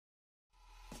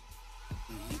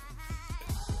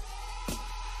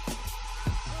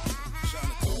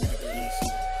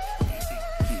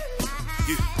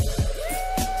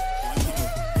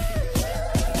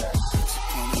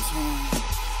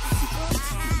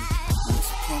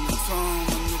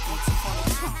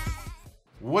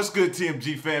What's good,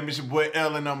 TMG fam? It's your boy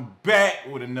L, and I'm back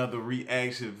with another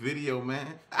reaction video, man.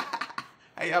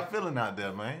 How y'all feeling out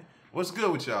there, man? What's good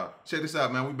with y'all? Check this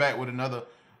out, man. We back with another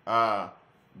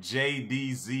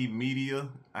JDZmedia.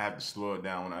 I have to slow it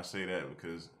down when I say that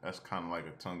because that's kind of like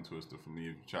a tongue twister for me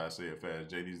if you try to say it fast.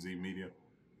 JDZmedia.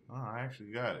 Oh, I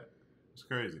actually got it. It's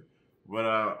crazy.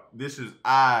 But this is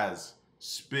Eyez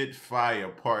Spitfire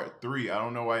Part 3. I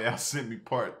don't know why y'all sent me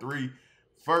Part 3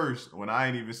 first when I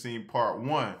ain't even seen Part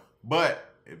 1.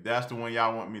 But if that's the one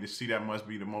y'all want me to see, that must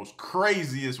be the most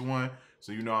craziest one.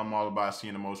 So you know I'm all about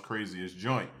seeing the most craziest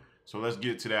joint. So let's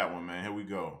get to that one, man. Here we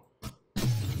go.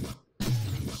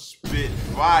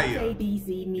 Spitfire.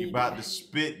 JDZmedia. You about to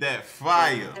spit that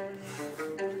fire.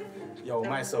 Yo,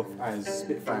 myself as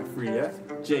SPITFIRE, yeah?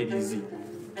 JDZ.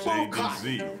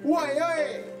 JDZ.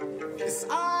 Why, it's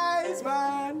Eyez,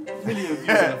 man. Million views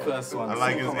on the first one. I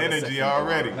like his energy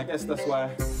already. And I guess that's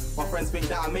why my friends think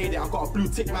that I made it. I got a blue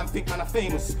tick, man, think man I'm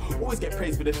famous. Always get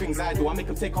praised for the things I do. I make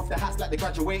them take off their hats like they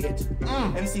graduated.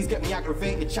 MCs get me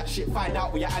aggravated. Chat shit, find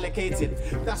out where you're allocated.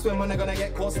 That's when man are gonna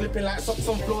get caught slipping like socks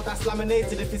on floor that's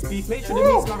laminated. If it's beef, make sure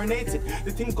the meat's marinated.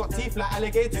 The thing's got teeth like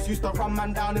alligators. Used to run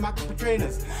man down in my couple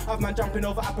trainers. Have man jumping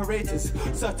over apparatus.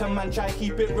 Certain man try to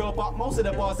keep it real, but most of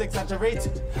the bars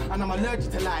exaggerated. And I'm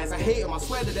allergic to lies. I hate them. I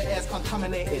swear that the air's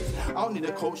contaminated. I don't need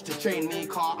a coach to train me,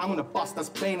 car. I'm gonna bust, that's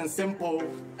plain and simple.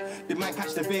 Did man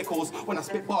catch the vehicles? When I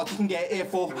spit bars, you can get an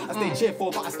earful. I stay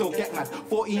cheerful, but I still get mad.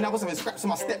 14, I was having scraps with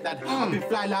my stepdad. I've been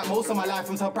fly like most of my life.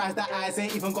 I'm surprised that Eyez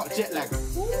ain't even got jet lag.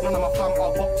 None of my fam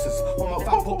are boxers. One more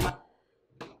fam put my...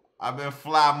 I've been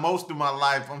fly most of my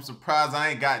life. I'm surprised I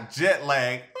ain't got jet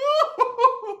lag.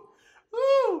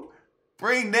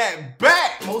 Bring that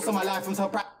back! Most of my life I'm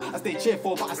surprised. I stay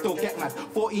cheerful, but I still get mad.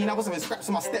 14, I was having scraps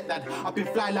with my stepdad. I've been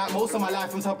fly like most of my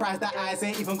life. I'm surprised that Eyez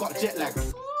ain't even got jet lag.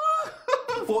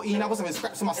 14, I was having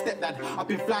scraps with my stepdad. I've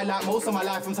been fly like most of my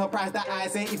life. I'm surprised that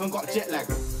Eyez ain't even got jet lag.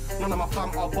 None of my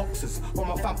fam are boxers. One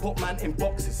my fam put man in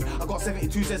boxes. I got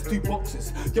 72 says 2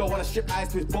 boxes. Yo, wanna strip Eyez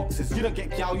to his boxes. You don't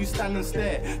get gal, you stand and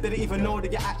stare. They don't even know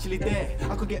that you're actually there.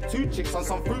 I could get 2 chicks on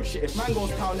some fruit shit. If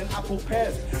mangoes pound and apple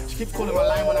pears. She keeps calling my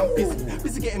line when I'm busy.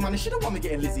 Busy getting money, she don't want me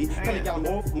getting Lizzie. Tell the gal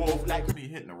move like Be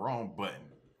hitting the wrong button.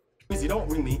 busy, don't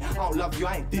ring me, I don't love you,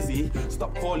 I ain't dizzy.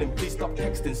 Stop calling, please stop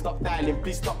texting, stop dialing,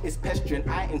 please stop, it's pestering.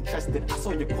 I ain't interested, I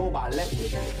saw your call but I left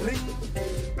it. Ring.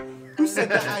 Who said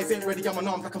that Eyez ain't ready? I'm an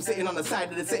arm like I'm sitting on the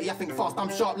side of the city. I think fast, I'm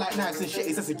sharp like knives and shit.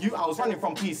 It's just a you, I was running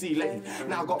from PC lately.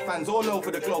 Now I got fans all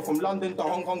over the globe, from London to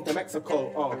Hong Kong to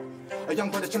Mexico. Oh, a young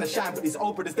brother trying to shine, but these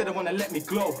old brothers didn't want to let me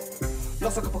glow.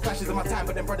 Lost a couple clashes in my time,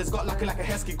 but them brothers got lucky like a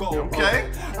Heskey goal.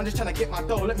 Okay. I'm just trying to get my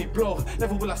dough, let me blow.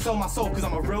 Never will I sell my soul, cause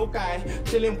I'm a real guy.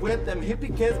 Chilling with them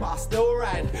hippie kids, but I still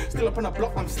ride. Still up on the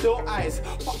block, I'm still Eyez.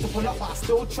 Fucked up on up, but I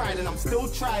still tried, and I'm still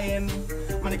trying.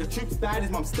 My nigga Troops died,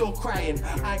 his mum still crying.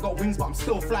 I ain't got wings, but I'm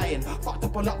still flying. Fucked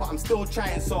up on up, but I'm still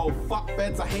trying. So fuck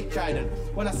beds, I hate Trident.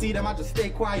 When I see them, I just stay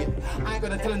quiet. I ain't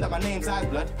gonna tell them that my name's Eyez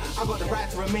Blood. I got the right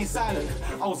to remain silent.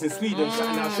 I was in Sweden,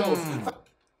 shutting down shows.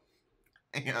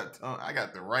 I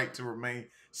got the right to remain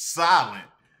silent.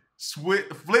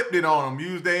 Flipped it on them,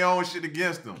 used their own shit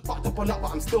against them. Fucked up on up,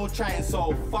 but I'm still trying.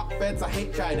 So fuck beds, I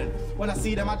hate Trident. When I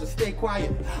see them, I just stay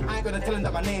quiet. I ain't gonna tell them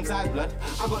that my name's Eyez Blood.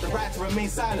 I got the right to remain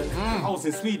silent. I was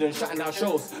in Sweden, shutting down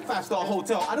shows. 5-star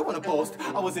hotel, I don't wanna boast.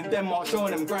 I was in Denmark,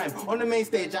 showing them grime. On the main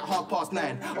stage at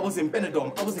 9:30. I was in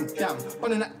Benidorm, I was in Dam.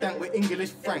 Running that dank with English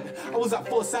Frank. I was at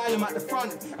Fort Asylum at the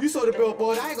front. You saw the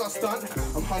billboard, I ain't got stunt.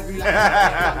 I'm hungry like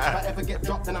lunch. If I ever get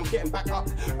dropped, then I'm getting back up.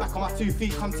 Back on my 2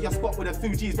 feet, come to your spot with a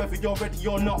few G's. Whether you're ready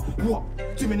or not.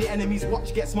 What? Too many enemies,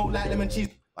 watch get smoked like lemon cheese.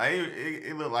 Like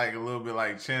it looked like a little bit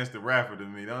like Chance the Rapper to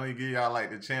me. Don't he give y'all like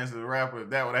the Chance the Rapper?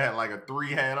 If that would have had like a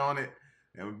 3 hat on it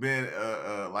and been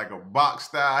like a box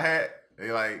style hat, they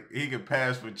like he could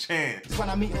pass for Chance. When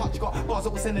I meet Hutch, got bars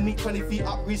that will send a neat 20 feet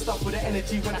up, restuff with the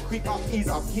energy. When I creep up, ease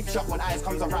up, keep shut when Eyez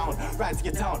comes around. Ride to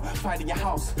your town, find in your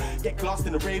house, get glassed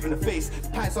in the rave in the face.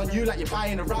 Pints on you like you're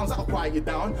buying the rounds, that'll quiet you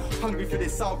down. Hungry for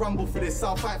this sound, rumble for this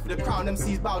sound, fight for the crown.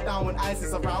 MCs bow down when Eyez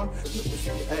is around.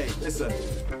 Hey, listen.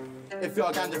 If you're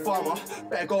a ganja farmer,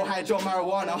 better go hide your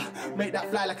marijuana. Make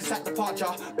that fly like a sack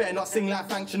departure. Better not sing like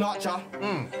Frank Sinatra.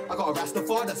 I got a Rasta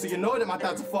father, so you know that my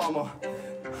dad's a farmer.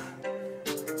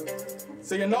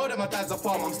 So you know that my dad's a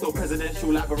farmer. I'm still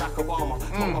presidential like Barack Obama.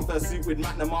 Got my first suit with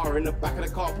McNamara in the back of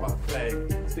the car park. Hey,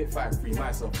 Spitfire free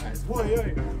myself, guys. Boy,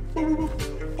 hey.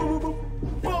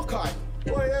 Okay.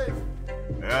 Boy, hey.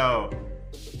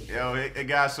 Yo, it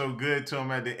got so good to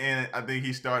him at the end. I think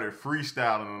he started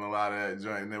freestyling on a lot of that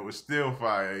joint, and it was still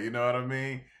fire. You know what I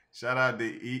mean? Shout out to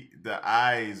the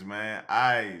Eyez, man.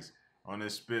 Eyez on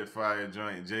this Spitfire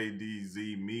joint,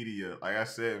 JDZmedia. Like I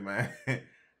said, man,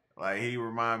 Like, he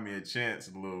remind me of Chance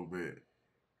a little bit.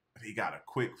 He got a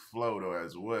quick flow though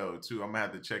as well too. I'm gonna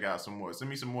have to check out some more. Send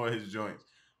me some more of his joints.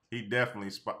 He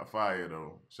definitely fire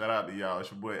though. Shout out to y'all.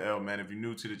 It's your boy L, man. If you're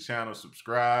new to the channel,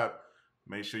 subscribe.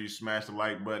 Make sure you smash the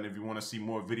like button if you want to see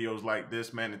more videos like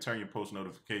this, man, and turn your post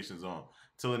notifications on.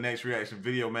 Till the next reaction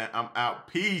video, man, I'm out.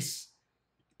 Peace.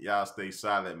 Y'all stay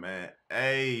silent, man.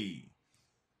 Hey.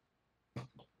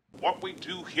 What we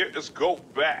do here is go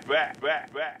back.